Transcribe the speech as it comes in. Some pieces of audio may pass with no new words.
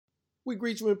We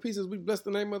greet you in peace as we bless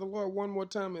the name of the Lord one more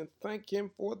time and thank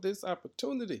Him for this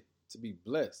opportunity to be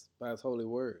blessed by His holy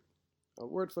word. Our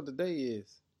word for today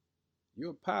is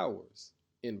your powers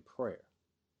in prayer.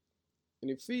 In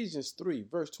Ephesians 3,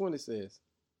 verse 20 says,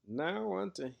 Now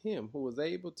unto Him who is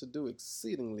able to do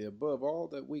exceedingly above all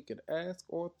that we could ask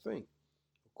or think,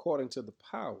 according to the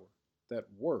power that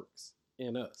works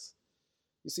in us.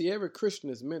 You see, every Christian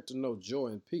is meant to know joy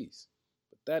and peace,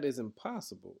 but that is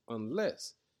impossible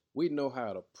unless we know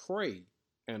how to pray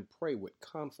and pray with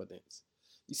confidence.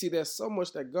 You see, there's so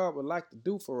much that God would like to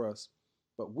do for us,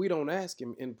 but we don't ask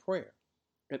Him in prayer.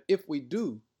 And if we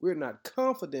do, we're not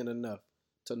confident enough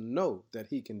to know that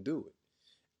He can do it.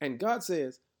 And God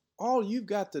says, all you've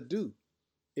got to do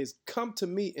is come to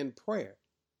me in prayer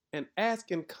and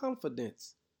ask in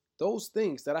confidence those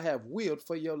things that I have willed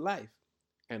for your life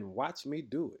and watch me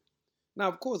do it. Now,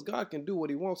 of course, God can do what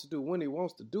He wants to do when He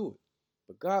wants to do it.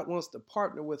 But God wants to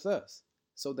partner with us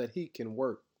so that He can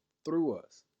work through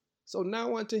us. So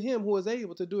now unto Him who is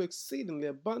able to do exceedingly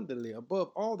abundantly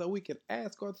above all that we can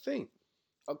ask or think,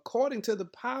 according to the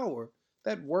power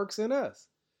that works in us.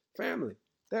 Family,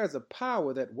 there's a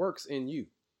power that works in you,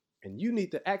 and you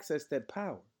need to access that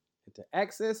power. And to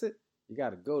access it, you got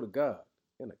to go to God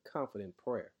in a confident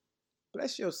prayer.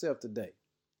 Bless yourself today.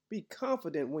 Be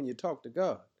confident when you talk to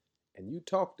God, and you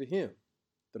talk to Him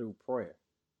through prayer.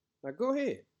 Now go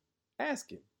ahead,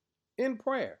 ask Him in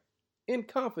prayer, in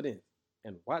confidence,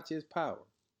 and watch His power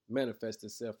manifest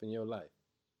itself in your life.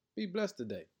 Be blessed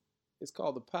today. It's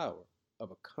called the power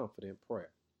of a confident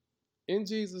prayer. In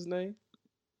Jesus' name,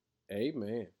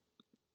 amen.